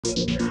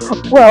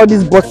Where are all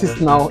these bosses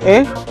now,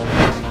 eh?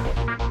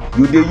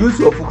 You dey use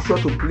your function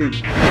to play.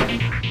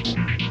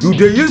 You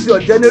dey use your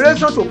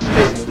generation to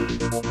play.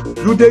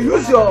 You dey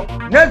use your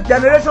next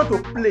generation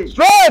to play.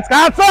 Straight,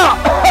 Kata!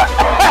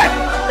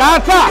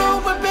 Kata!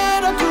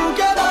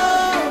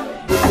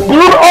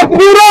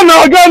 Dúró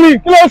náà gẹ́ni,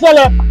 kí ló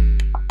ṣẹlẹ̀?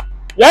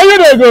 Where you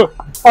dey go?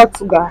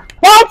 Portugal.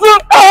 Portugal!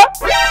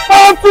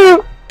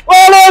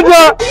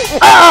 Ọlọ́jà!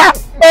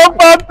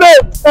 Ọ̀pọ̀tẹ̀!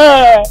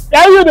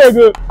 Where you dey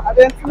go?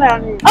 Argentina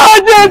ni.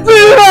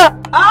 Argentina!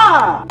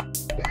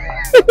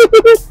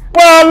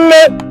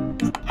 Wale!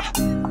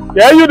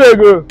 Where you dey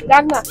go?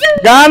 Ghana.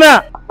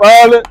 Ghana!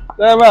 Wale!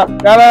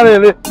 Ghana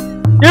really.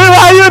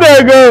 Where you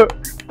dey go?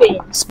 Spain.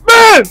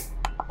 Spain!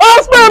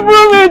 Oh, Spain bro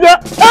me ja!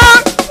 Oh,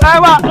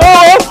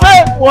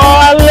 Spain!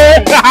 Wale!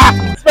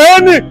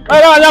 Spain!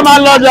 Ọlọ́jà máa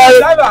lọ jàre.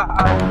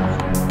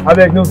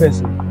 Abeg no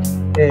vex.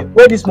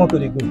 Where this motor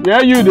dey go?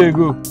 Where you dey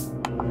go?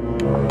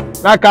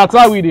 Na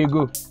Qatar we dey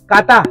go.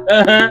 Qatar?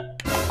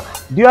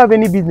 Do you have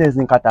any business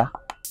in Qatar?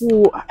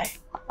 Oh,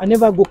 I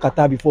never go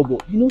Qatar before,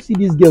 but you know, see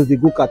these girls they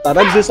go Qatar.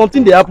 That is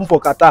something they happen for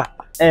Qatar.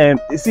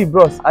 See,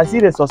 bros, I see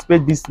they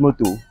suspect this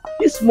motor.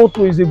 This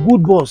motor is a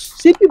good boss.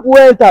 See people who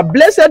enter,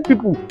 blessed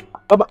people.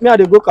 But me, I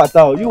dey go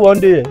Qatar. You one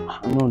day?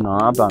 No,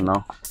 Abba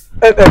now.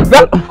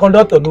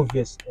 Conductor, no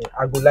vex.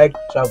 I go like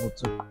travel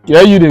too.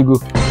 Where you dey go?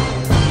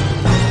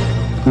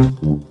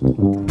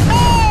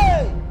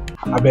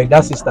 I beg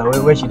that sister,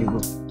 where she dey go?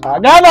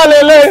 Ghana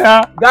lele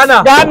ha.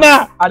 Ghana.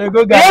 I dey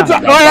go Ghana.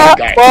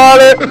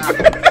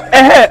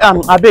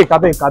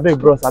 Abeg,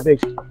 bros, abeg.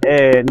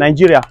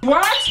 Nigeria.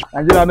 What?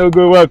 Nigeria no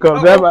go welcome.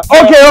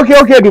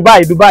 Okay,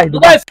 Dubai.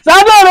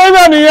 Saudi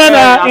Arabia nìyẹn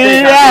na.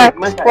 Iya.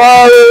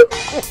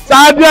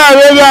 Saudi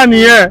Arabia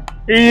nìyẹn.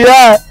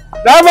 Iya.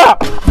 Dama.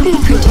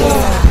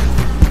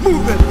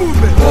 Move it.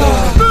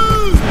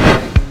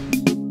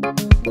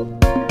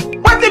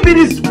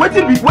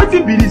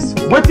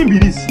 Wetin be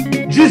this?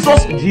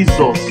 Jesus.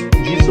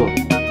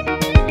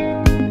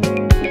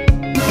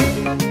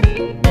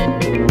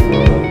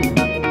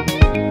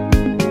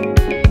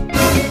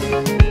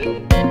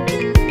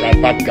 That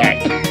bad guy.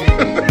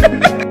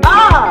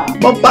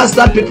 But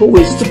bastard people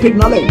with stupid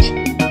knowledge.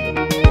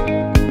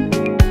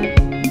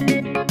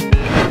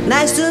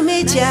 Nice to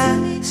meet ya,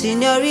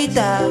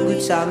 Senorita,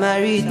 good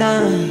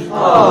Samaritan.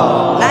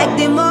 Like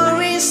the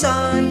morning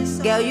sun,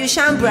 girl, you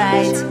shine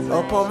bright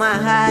upon my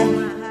high.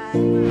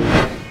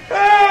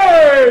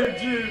 Hey,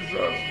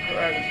 Jesus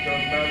Christ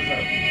of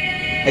Nazareth.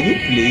 Are you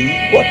playing?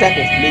 What type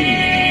of playing is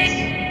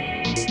this?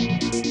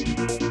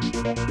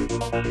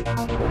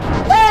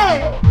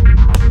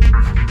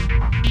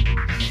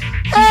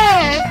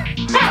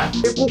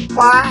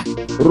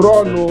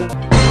 Run, no.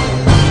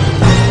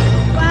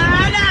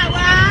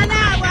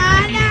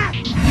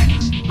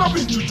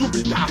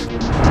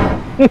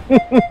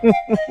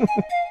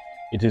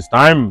 It is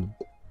time.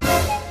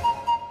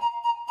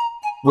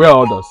 Where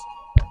are others?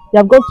 They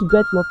have gone to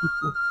get more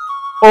people.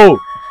 Oh,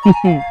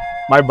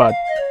 my bad.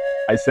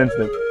 I sent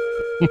them.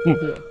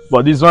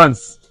 But these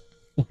ones,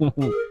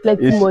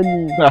 plenty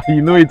money.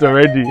 You know it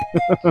already.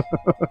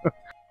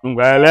 Open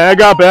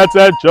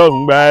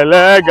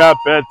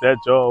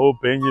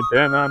your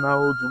pen and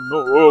now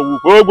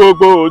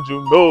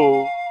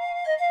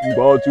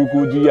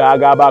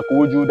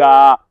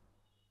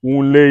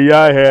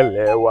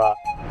helewa.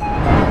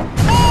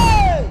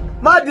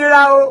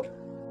 Madirao.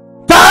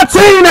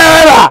 13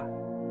 naira.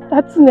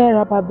 13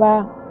 naira, Baba.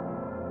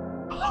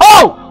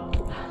 Oh!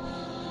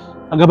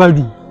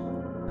 Agabadi.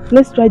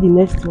 Let's try the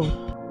next one.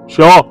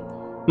 Sure.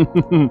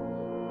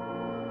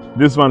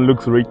 This one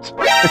looks rich.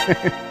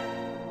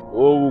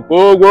 Oh,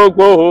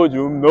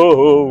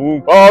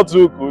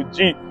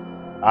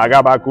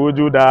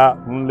 Agabakujuda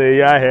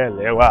Unleya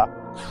Helewa.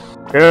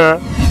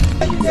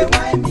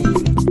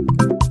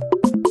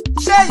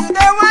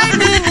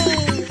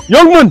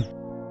 Young man,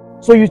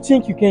 so you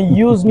think you can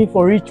use me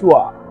for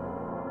ritual?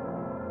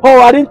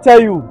 Oh, I didn't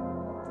tell you.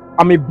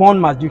 I'm a born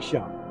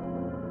magician.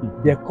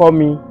 They call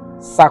me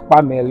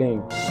Sakpa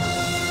Meleng.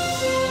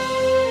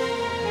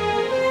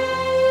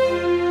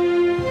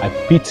 I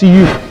pity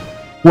you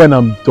when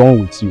I'm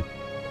done with you.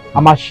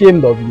 I'm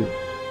ashamed of you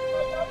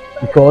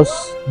because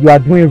you are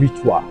doing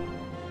ritual.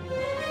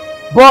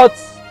 But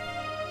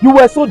you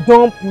were so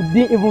dumb you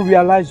didn't even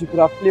realize you could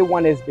have played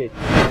 1xBet.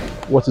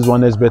 What is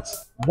 1xBet?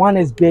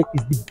 1xBet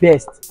is the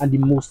best and the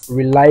most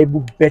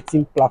reliable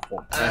betting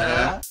platform.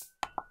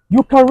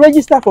 You can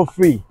register for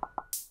free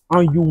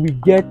and you will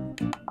get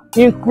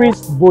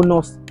increased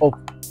bonus of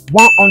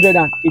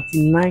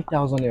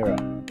 189,000 naira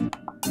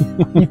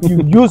if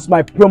you use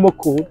my promo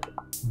code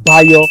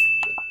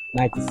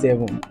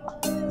BAYO97.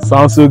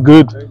 Sounds so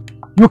good.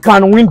 You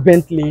can win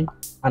Bentley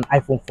and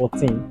iPhone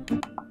 14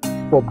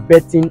 for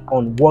betting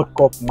on World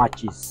Cup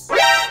matches.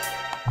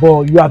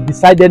 But you have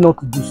decided not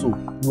to do so.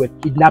 You were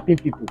kidnapping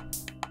people.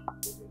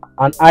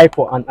 An eye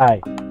for an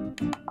eye.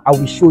 I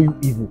will show you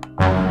evil.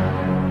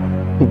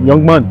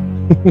 Young man,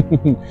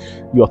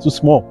 you are too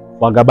small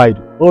for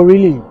Agabaidu. Oh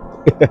really?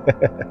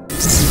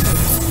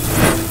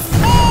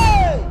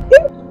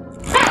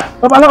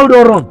 Babalawo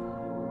don't run.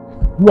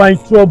 You are in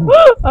trouble.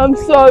 I'm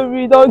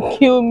sorry, don't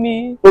kill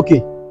me.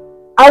 Okay,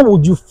 how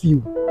would you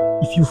feel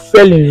if you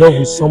fell in love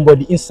with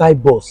somebody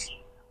inside bus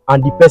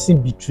and the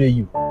person betray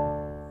you?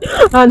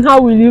 And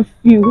how will you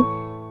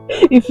feel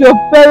if your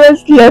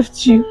parents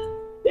left you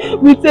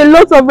with a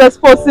lot of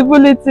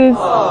responsibilities?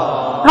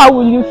 How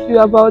will you feel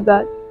about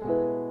that?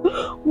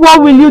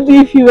 What will you do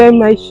if you were in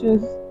my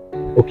shoes?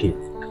 Okay,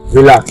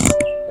 relax.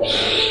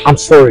 I'm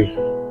sorry.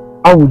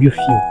 How would you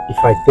feel if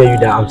I tell you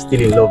that I'm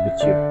still in love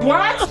with you?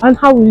 What? And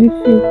how will you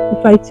feel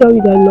if I tell you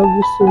that I love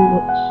you so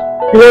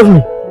much? You love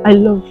me? I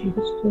love you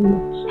so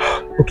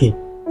much. Okay,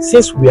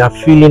 since we are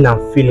feeling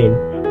and feeling,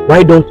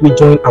 why don't we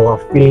join our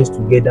feelings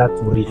together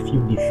to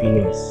refuel the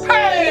feelings?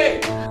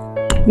 Hey!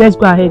 Let's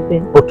go ahead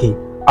then. Okay,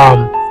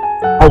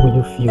 how will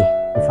you feel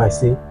if I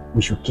say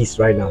we should kiss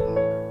right now?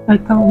 I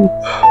can't wait.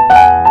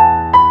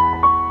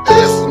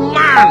 This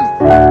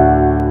man!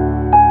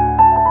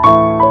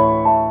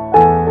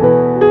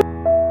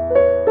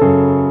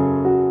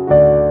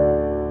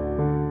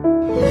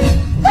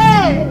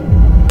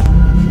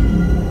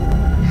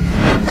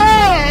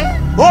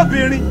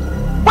 Obìnrin,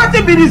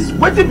 wetin be this?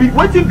 Wetin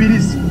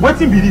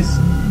be this?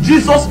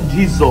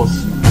 Jesus.